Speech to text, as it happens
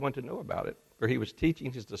want to know about it, for he was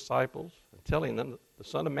teaching his disciples and telling them that the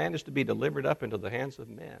Son of Man is to be delivered up into the hands of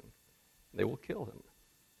men. They will kill him.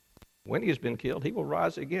 When he has been killed, he will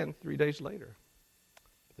rise again 3 days later.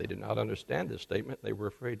 They did not understand this statement. They were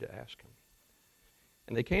afraid to ask him.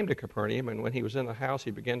 And they came to Capernaum, and when he was in the house,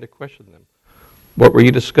 he began to question them. What were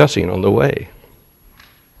you discussing on the way?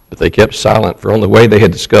 But they kept silent, for on the way they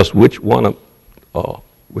had discussed with one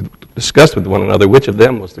another which of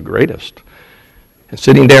them was the greatest. And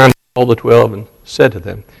sitting down, he called the 12 and said to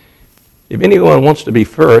them, if anyone wants to be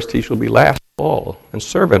first, he shall be last of all and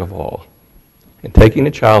servant of all. And taking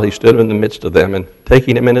a child, he stood in the midst of them, and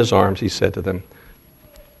taking him in his arms, he said to them,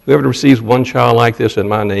 whoever receives one child like this in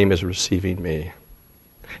my name is receiving me.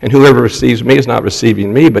 And whoever receives me is not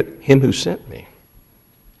receiving me, but him who sent me.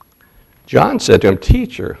 John said to him,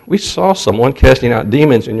 Teacher, we saw someone casting out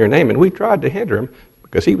demons in your name, and we tried to hinder him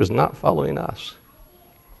because he was not following us.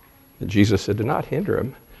 And Jesus said, do not hinder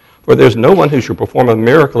him, for there's no one who shall perform a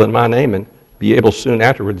miracle in my name and be able soon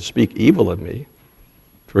afterward to speak evil of me.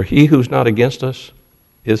 For he who's not against us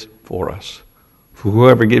is for us. For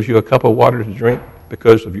whoever gives you a cup of water to drink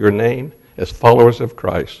because of your name, as followers of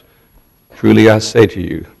Christ, truly I say to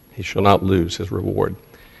you, he shall not lose his reward.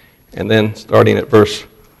 And then starting at verse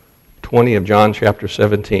 20 of John chapter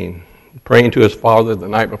 17, praying to his Father the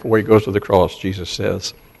night before he goes to the cross, Jesus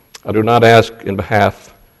says, I do not ask in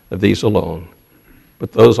behalf of these alone,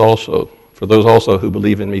 but for those also who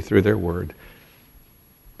believe in me through their word,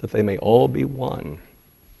 that they may all be one.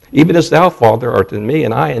 Even as thou, Father, art in me,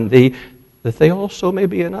 and I in thee, that they also may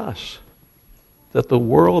be in us, that the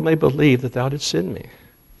world may believe that thou didst send me.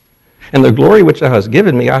 And the glory which thou hast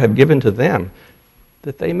given me I have given to them,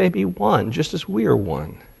 that they may be one, just as we are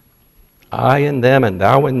one. I in them, and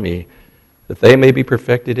thou in me, that they may be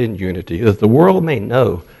perfected in unity, that the world may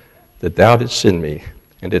know that thou didst send me,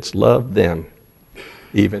 and didst love them,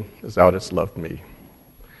 even as thou didst love me.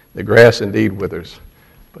 The grass indeed withers,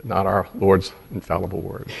 but not our Lord's infallible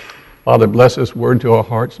word. Father, bless this word to our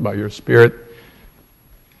hearts by your Spirit,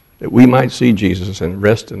 that we might see Jesus and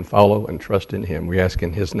rest and follow and trust in him. We ask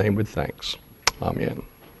in his name with thanks. Amen.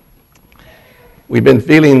 We've been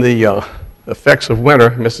feeling the effects of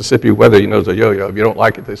winter. Mississippi weather, is a yo-yo. If you don't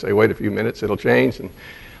like it, they say, wait a few minutes, it'll change.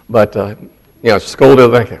 But it's cold.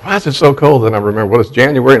 I think, why is it so cold? And I remember, well, it's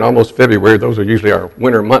January and almost February. Those are usually our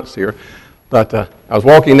winter months here. But I was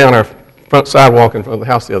walking down our front sidewalk in front of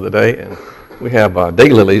the house the other day, and we have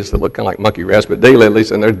daylilies that look kind of like monkey rats, but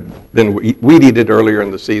daylilies, and they've been weed-eated earlier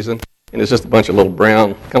in the season, and it's just a bunch of little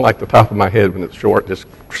brown, kind of like the top of my head when it's short, just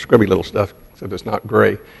scrubby little stuff, so it's not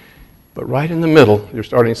gray. But right in the middle, you're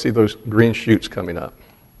starting to see those green shoots coming up.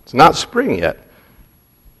 It's not spring yet,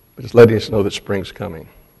 but it's letting us know that spring's coming.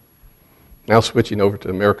 Now switching over to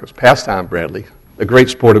America's pastime, Bradley, the great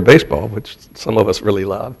sport of baseball, which some of us really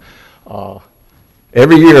love.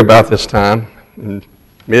 Every year about this time, in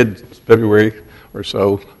mid-February or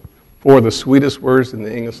so, four of the sweetest words in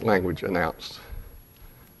the English language announced.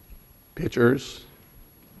 Pitchers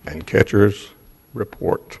and catchers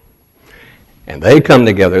report. And they come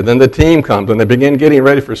together, then the team comes, and they begin getting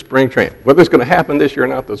ready for spring training. Whether it's going to happen this year or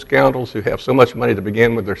not, those scoundrels who have so much money to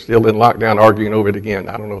begin with, they're still in lockdown arguing over it again.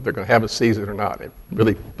 I don't know if they're going to have a season or not. It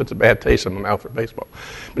really puts a bad taste in my mouth for baseball.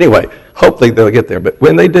 But anyway, hopefully they'll get there. But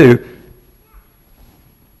when they do,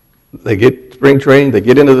 they get spring training, they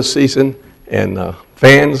get into the season, and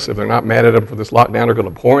fans, if they're not mad at them for this lockdown, are going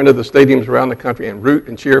to pour into the stadiums around the country and root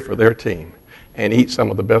and cheer for their team and eat some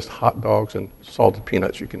of the best hot dogs and salted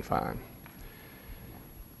peanuts you can find.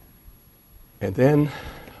 And then,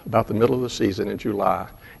 about the middle of the season in July,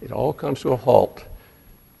 it all comes to a halt,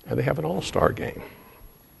 and they have an all-star game.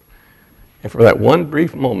 And for that one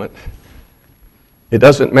brief moment, it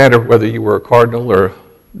doesn't matter whether you were a Cardinal or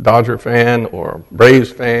Dodger fan or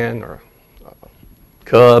Braves fan or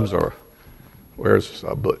Cubs or Red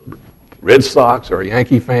Sox or a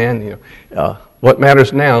Yankee fan. What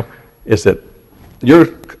matters now is that your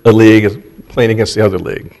league is playing against the other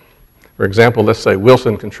league. For example, let's say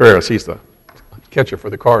Wilson Contreras, he's the catcher for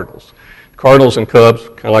the Cardinals. Cardinals and Cubs,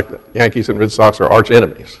 kind of like the Yankees and Red Sox, are arch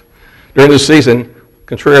enemies. During this season,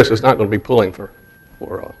 Contreras is not going to be pulling for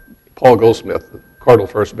Paul Goldschmidt, the Cardinal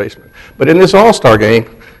first baseman. But in this all-star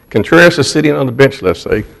game, Contreras is sitting on the bench, let's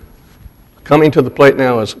say. Coming to the plate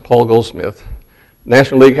now is Paul Goldschmidt.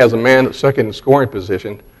 National League has a man at second in scoring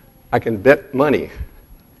position. I can bet money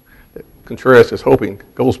that Contreras is hoping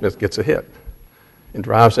Goldschmidt gets a hit and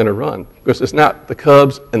drives in a run. Because it's not the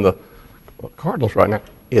Cubs and the Cardinals right now.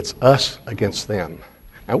 It's us against them.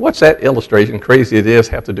 Now, what's that illustration, crazy it is,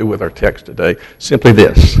 have to do with our text today? Simply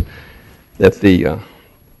this, that the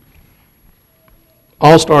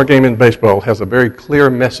All-Star Game in baseball has a very clear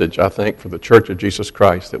message, I think, for the Church of Jesus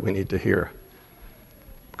Christ that we need to hear.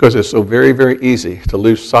 Because it's so very, very easy to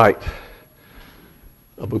lose sight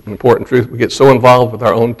of an important truth. We get so involved with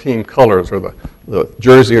our own team colors or the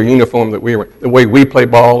jersey or uniform that we wear, the way we play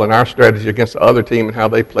ball and our strategy against the other team and how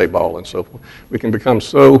they play ball and so forth. We can become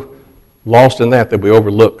so lost in that we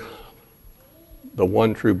overlook the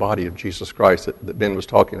one true body of Jesus Christ that Ben was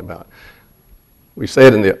talking about. We say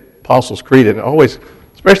it in the Apostles' Creed, and always,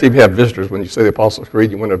 especially if you have visitors, when you say the Apostles'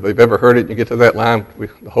 Creed, you wonder if they've ever heard it, and you get to that line,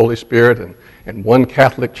 the Holy Spirit and one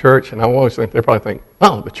Catholic Church, and I always think, they probably think,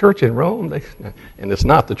 oh, the church in Rome? And it's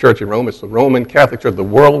not the church in Rome, it's the Roman Catholic Church, the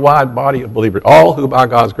worldwide body of believers, all who by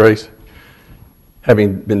God's grace,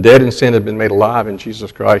 having been dead in sin, have been made alive in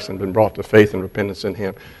Jesus Christ and been brought to faith and repentance in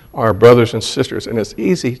Him, are brothers and sisters, and it's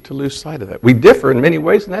easy to lose sight of that. We differ in many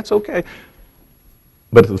ways, and that's okay.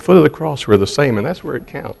 But at the foot of the cross, we're the same, and that's where it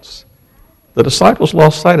counts. The disciples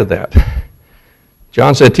lost sight of that.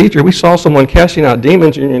 John said, "Teacher, we saw someone casting out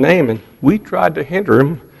demons in your name, and we tried to hinder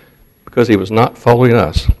him because he was not following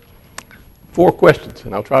us." 4 questions,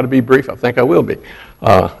 and I'll try to be brief. I think I will be.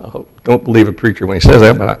 Don't believe a preacher when he says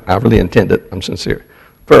that, but I really intend it. I'm sincere.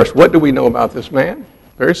 First, what do we know about this man?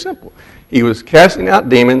 Very simple. He was casting out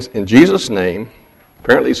demons in Jesus' name,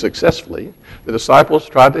 apparently successfully. The disciples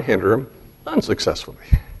tried to hinder him unsuccessfully.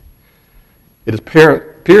 It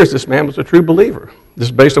appears this man was a true believer. This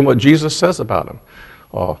is based on what Jesus says about him.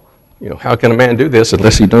 How can a man do this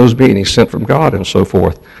unless he knows me and he's sent from God and so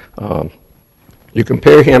forth? You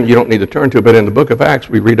compare him, you don't need to turn to it, but in the book of Acts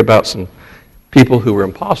we read about some people who were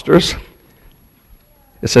imposters.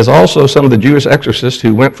 It says also some of the Jewish exorcists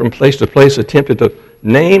who went from place to place attempted to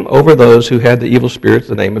name over those who had the evil spirits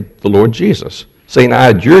the name of the Lord Jesus, saying, "I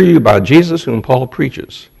adjure you by Jesus whom Paul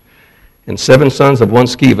preaches." And 7 sons of one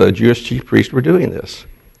Sceva, a Jewish chief priest, were doing this.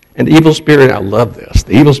 And the evil spirit, I love this,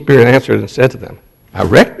 the evil spirit answered and said to them, "I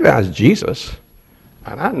recognize Jesus,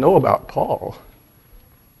 and I know about Paul,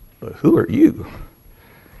 but who are you?"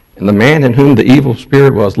 And the man in whom the evil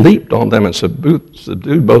spirit was leaped on them and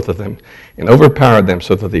subdued both of them and overpowered them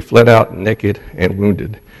so that they fled out naked and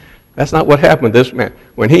wounded. That's not what happened with this man.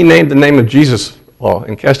 When he named the name of Jesus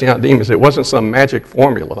in casting out demons, it wasn't some magic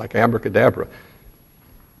formula like abracadabra.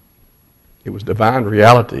 It was divine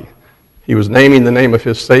reality. He was naming the name of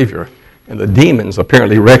his Savior, and the demons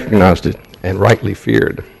apparently recognized it and rightly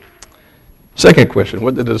feared. Second question,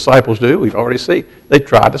 what did the disciples do? We've already seen. They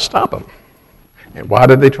tried to stop him. And why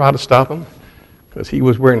did they try to stop him? Because he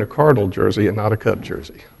was wearing a Cardinal jersey and not a Cub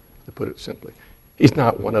jersey, to put it simply. He's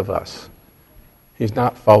not one of us. He's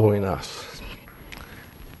not following us.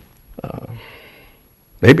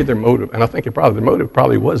 Maybe their motive, and I think their motive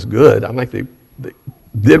probably was good. I think they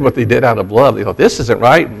did what they did out of love. They thought, this isn't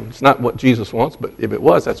right, and it's not what Jesus wants, but if it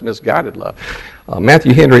was, that's misguided love.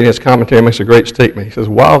 Matthew Henry, in his commentary, makes a great statement. He says,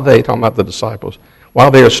 talking about the disciples,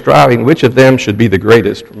 while they are striving, which of them should be the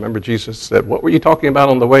greatest? Remember, Jesus said, what were you talking about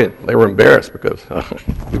on the way? They were embarrassed because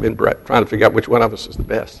we've been trying to figure out which one of us is the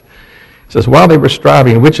best. He says, while they were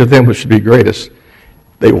striving, which of them should be greatest?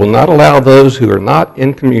 They will not allow those who are not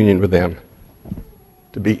in communion with them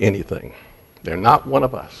to be anything. They're not one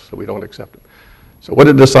of us, so we don't accept them. So what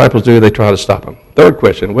did the disciples do? They tried to stop him. Third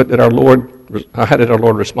question, how did our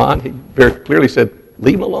Lord respond? He very clearly said,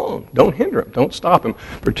 leave him alone. Don't hinder him. Don't stop him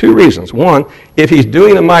for 2 reasons. One, if he's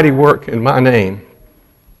doing a mighty work in my name,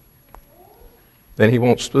 then he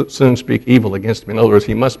won't soon speak evil against me. In other words,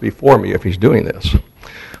 he must be for me if he's doing this.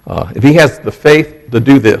 If he has the faith to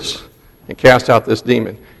do this and cast out this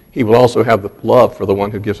demon, he will also have the love for the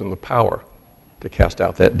one who gives him the power to cast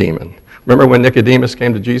out that demon. Remember when Nicodemus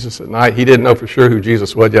came to Jesus at night? He didn't know for sure who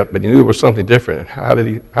Jesus was yet, but he knew it was something different. How do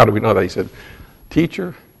we know that? He said,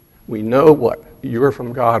 "Teacher, we know what? You're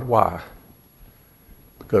from God. Why?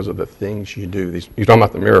 Because of the things you do." You're talking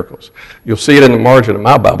about the miracles. You'll see it in the margin of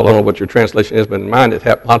my Bible. I don't know what your translation is, but in mine, a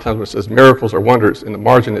lot of times when it says miracles or wonders, in the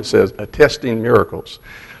margin it says attesting miracles.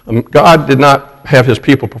 God did not have his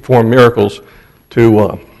people perform miracles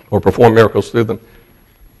or perform miracles through them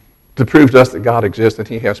to prove to us that God exists and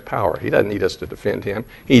he has power. He doesn't need us to defend him.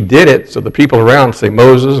 He did it so the people around, say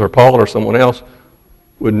Moses or Paul or someone else,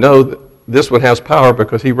 would know that this one has power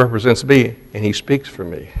because he represents me and he speaks for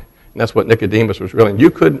me. And that's what Nicodemus was realizing. You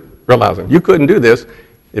couldn't do this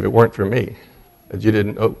if it weren't for me, if you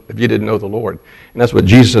didn't know the Lord. And that's what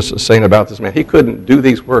Jesus is saying about this man. He couldn't do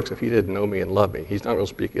these works if he didn't know me and love me. He's not going to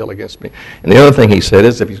speak ill against me. And the other thing he said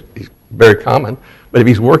is, if he's very common, but if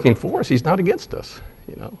he's working for us, he's not against us,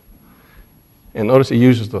 And notice he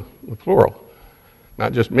uses the plural.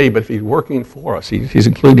 Not just me, but if he's working for us, he's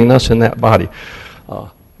including us in that body.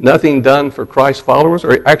 nothing done for Christ's followers,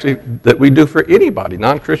 or actually that we do for anybody,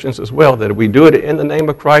 non-Christians as well, that we do it in the name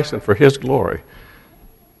of Christ and for His glory,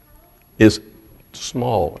 is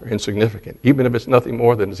small or insignificant, even if it's nothing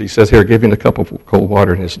more than, as he says here, giving a cup of cold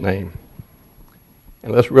water in His name.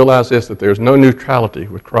 And let's realize this, that there's no neutrality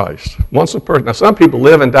with Christ. Once a person, now some people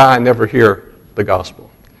live and die and never hear the gospel.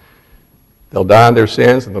 They'll die in their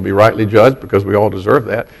sins and they'll be rightly judged because we all deserve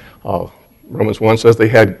that. Romans 1 says they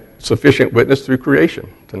had sufficient witness through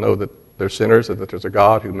creation to know that they're sinners and that there's a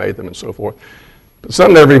God who made them and so forth. But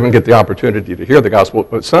some never even get the opportunity to hear the gospel.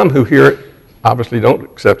 But some who hear it obviously don't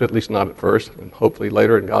accept it, at least not at first, and hopefully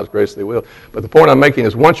later in God's grace they will. But the point I'm making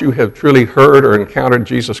is once you have truly heard or encountered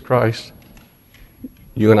Jesus Christ,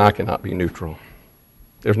 you and I cannot be neutral.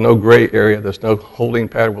 There's no gray area. There's no holding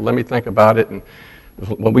pattern. Well, let me think about it. And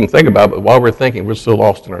well, we can think about it, but while we're thinking, we're still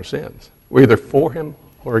lost in our sins. We're either for Him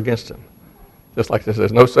or against Him. Just like this,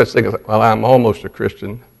 there's no such thing as, well, I'm almost a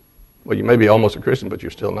Christian. Well, you may be almost a Christian, but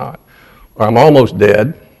you're still not. Or I'm almost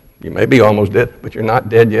dead. You may be almost dead, but you're not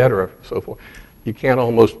dead yet, or so forth. You can't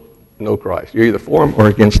almost know Christ. You're either for Him or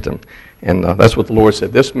against Him. And that's what the Lord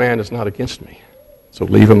said. This man is not against me, so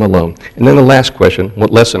leave him alone. And then the last question, what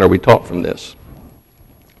lesson are we taught from this?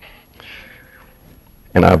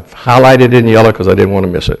 And I've highlighted it in yellow because I didn't want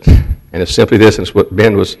to miss it. And it's simply this, and it's what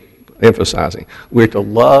Ben was emphasizing. We're to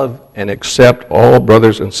love and accept all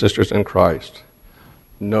brothers and sisters in Christ,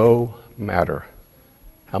 no matter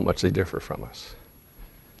how much they differ from us.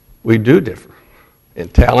 We do differ in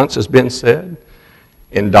talents, as Ben said,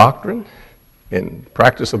 in doctrine, in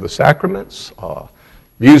practice of the sacraments,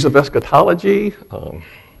 views of eschatology,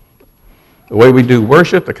 the way we do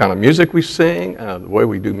worship, the kind of music we sing, the way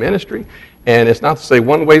we do ministry. And it's not to say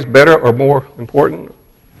one way's better or more important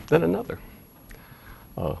than another.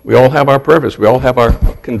 We all have our purpose. We all have our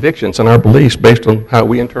convictions and our beliefs based on how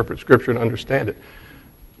we interpret Scripture and understand it.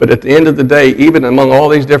 But at the end of the day, even among all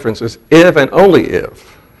these differences, if and only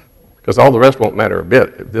if, because all the rest won't matter a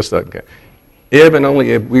bit if this doesn't count, if and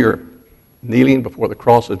only if we are kneeling before the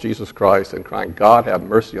cross of Jesus Christ and crying, God, have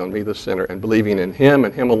mercy on me, the sinner, and believing in Him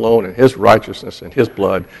and Him alone and His righteousness and His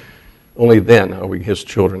blood, only then are we His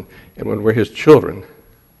children. And when we're His children,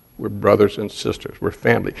 we're brothers and sisters. We're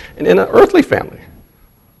family. And in an earthly family,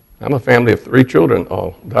 I'm a family of 3 children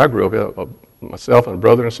that I grew up with, myself and a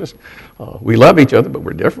brother and sister. We love each other, but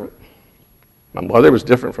we're different. My mother was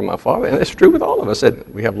different from my father, and it's true with all of us.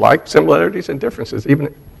 We have like similarities and differences,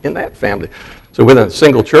 even in that family. So within a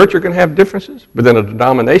single church, you're going to have differences. Within a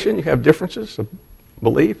denomination, you have differences of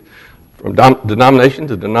belief. From denomination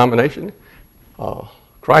to denomination,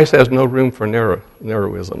 Christ has no room for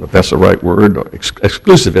narrowism, if that's the right word, or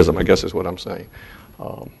exclusivism, I guess is what I'm saying.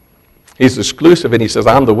 He's exclusive, and He says,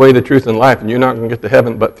 I'm the way, the truth, and life, and you're not going to get to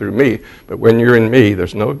heaven but through me. But when you're in me,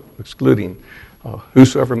 there's no excluding.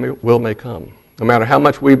 Whosoever will may come. No matter how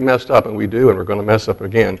much we've messed up, and we do, and we're going to mess up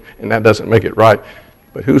again, and that doesn't make it right.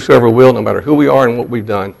 But whosoever will, no matter who we are and what we've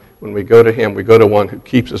done, when we go to Him, we go to one who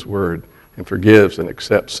keeps His word and forgives and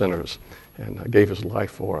accepts sinners and gave His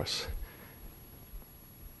life for us.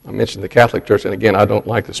 I mentioned the Catholic Church, and again, I don't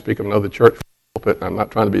like to speak of another church pulpit, and I'm not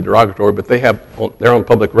trying to be derogatory, but they have their own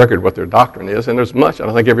public record what their doctrine is, and there's much, and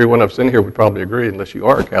I think every one of us in here would probably agree, unless you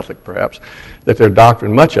are a Catholic perhaps, that their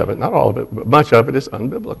doctrine, much of it, not all of it, but much of it is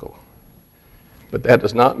unbiblical. But that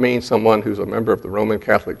does not mean someone who's a member of the Roman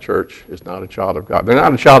Catholic Church is not a child of God. They're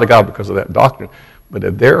not a child of God because of that doctrine, but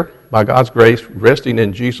if they're, by God's grace, resting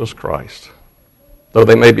in Jesus Christ, though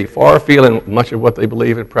they may be far afield in much of what they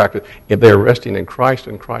believe and practice, if they're resting in Christ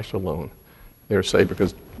and Christ alone, they're saved.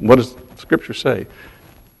 Because what does Scripture say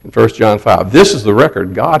in 1 John 5? This is the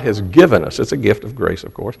record God has given us. It's a gift of grace,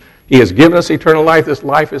 of course. He has given us eternal life. This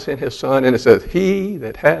life is in His Son. And it says, He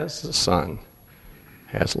that has the Son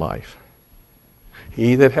has life.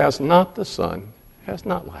 He that has not the Son has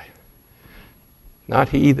not life. Not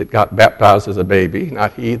he that got baptized as a baby,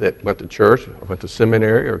 not he that went to church or went to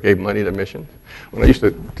seminary or gave money to mission. When I used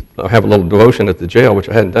to have a little devotion at the jail, which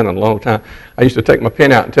I hadn't done in a long time, I used to take my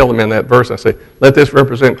pen out and tell them in that verse, I say, let this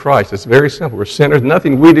represent Christ. It's very simple. We're sinners.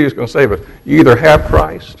 Nothing we do is going to save us. You either have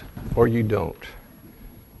Christ or you don't.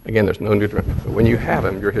 Again, there's no neutral. But when you have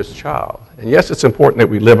Him, you're His child. And yes, it's important that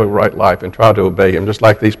we live a right life and try to obey Him, just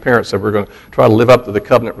like these parents said we're going to try to live up to the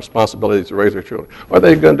covenant responsibilities to raise their children. Are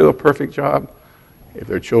they going to do a perfect job? If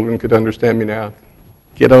their children could understand me now,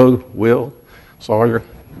 Kiddo, Will, Sawyer,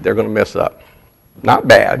 they're going to mess up. Not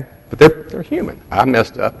bad, but they're human. I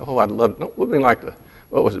messed up. Oh, I'd love to. What like the,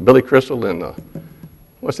 what was it, Billy Crystal and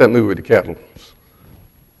what's that movie with the cattle?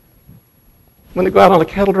 When they go out on a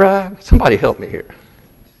cattle drive, somebody help me here.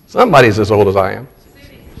 Somebody's as old as I am.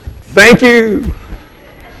 Thank you.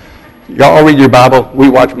 Y'all read your Bible, we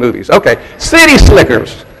watch movies. Okay, City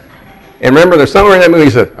Slickers. And remember, there's somewhere in that movie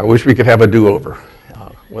that said, I wish we could have a do-over.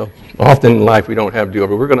 Well, often in life we don't have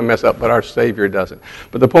do-over. We're going to mess up, but our Savior doesn't.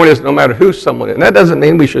 But the point is, no matter who someone is, and that doesn't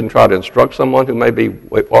mean we shouldn't try to instruct someone who may be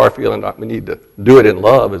far feeling we need to do it in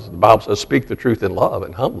love, as the Bible says, speak the truth in love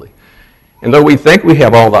and humbly. And though we think we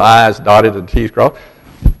have all the I's dotted and T's crossed,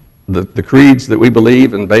 the creeds that we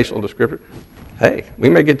believe and based on the Scripture, hey, we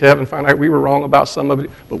may get to heaven and find out we were wrong about some of it,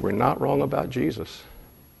 but we're not wrong about Jesus.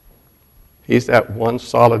 He's that one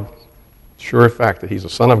solid, sure fact that he's the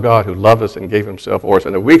Son of God who loved us and gave himself for us.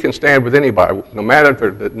 And if we can stand with anybody, no matter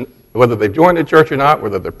whether they've joined the church or not,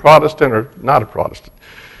 whether they're Protestant or not a Protestant,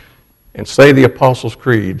 and say the Apostles'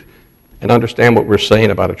 Creed and understand what we're saying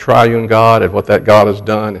about a triune God and what that God has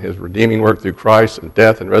done, his redeeming work through Christ and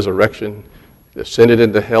death and resurrection, ascended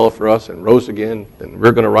into hell for us and rose again, and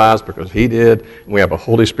we're going to rise because he did, and we have a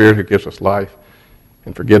Holy Spirit who gives us life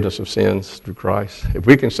and forgiveness of sins through Christ. If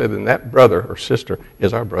we can say then that brother or sister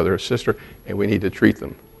is our brother or sister, and we need to treat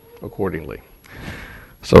them accordingly.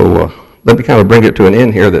 So let me kind of bring it to an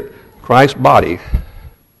end here that Christ's body,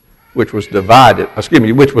 which was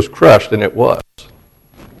which was crushed, and it was,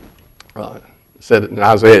 said in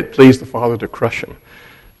Isaiah, it pleased the Father to crush him.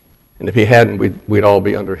 And if he hadn't, we'd all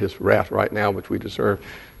be under his wrath right now, which we deserve.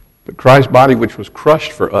 But Christ's body, which was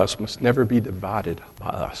crushed for us, must never be divided by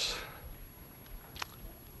us.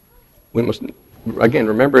 We must, again,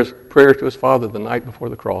 remember his prayer to his Father the night before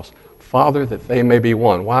the cross. Father, that they may be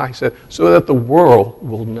one. Why? He said, so that the world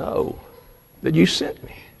will know that you sent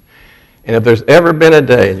me. And if there's ever been a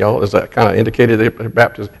day, and y'all, as I kind of indicated at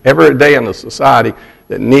baptism, ever a day in the society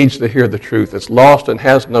that needs to hear the truth, that's lost and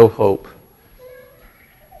has no hope,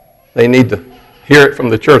 they need to hear it from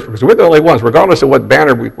the church, because we're the only ones, regardless of what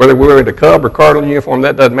banner, whether we're wearing the Cub or Cardinal uniform,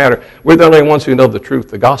 that doesn't matter. We're the only ones who know the truth,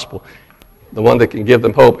 the gospel, the one that can give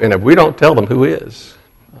them hope. And if we don't tell them who is,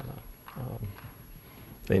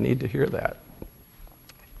 they need to hear that.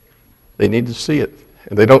 They need to see it.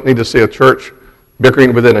 And they don't need to see a church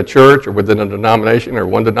bickering within a church or within a denomination or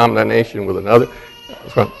one denomination with another.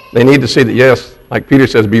 They need to see that, yes, like Peter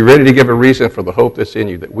says, be ready to give a reason for the hope that's in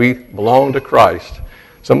you, that we belong to Christ.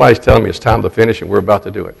 Somebody's telling me it's time to finish, and we're about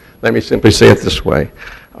to do it. Let me simply say it this way.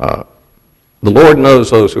 The Lord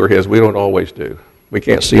knows those who are his. We don't always do. We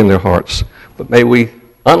can't see in their hearts. But may we,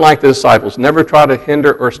 unlike the disciples, never try to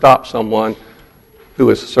hinder or stop someone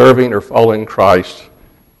who is serving or following Christ,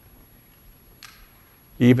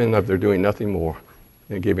 even if they're doing nothing more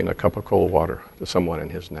than giving a cup of cold water to someone in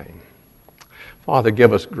his name. Father,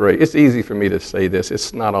 give us grace. It's easy for me to say this.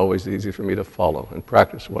 It's not always easy for me to follow and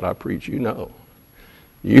practice what I preach. You know.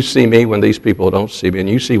 You see me when these people don't see me, and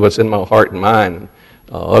you see what's in my heart and mind.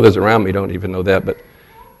 Others around me don't even know that. But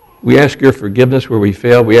we ask your forgiveness where we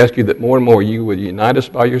fail. We ask you that more and more you would unite us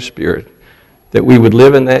by your Spirit, that we would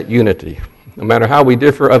live in that unity, no matter how we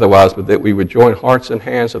differ otherwise, but that we would join hearts and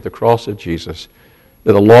hands at the cross of Jesus,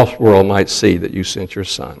 that a lost world might see that you sent your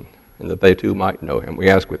Son, and that they too might know him.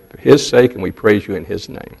 We ask for his sake, and we praise you in his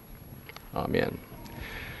name. Amen.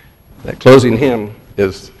 That closing hymn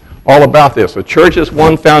is all about this. The church is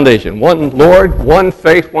one foundation, one Lord, one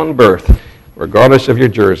faith, one birth, regardless of your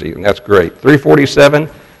jersey. And that's great. 347,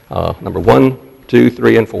 number 1, 2,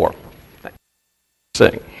 3, and 4.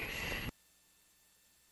 Sing.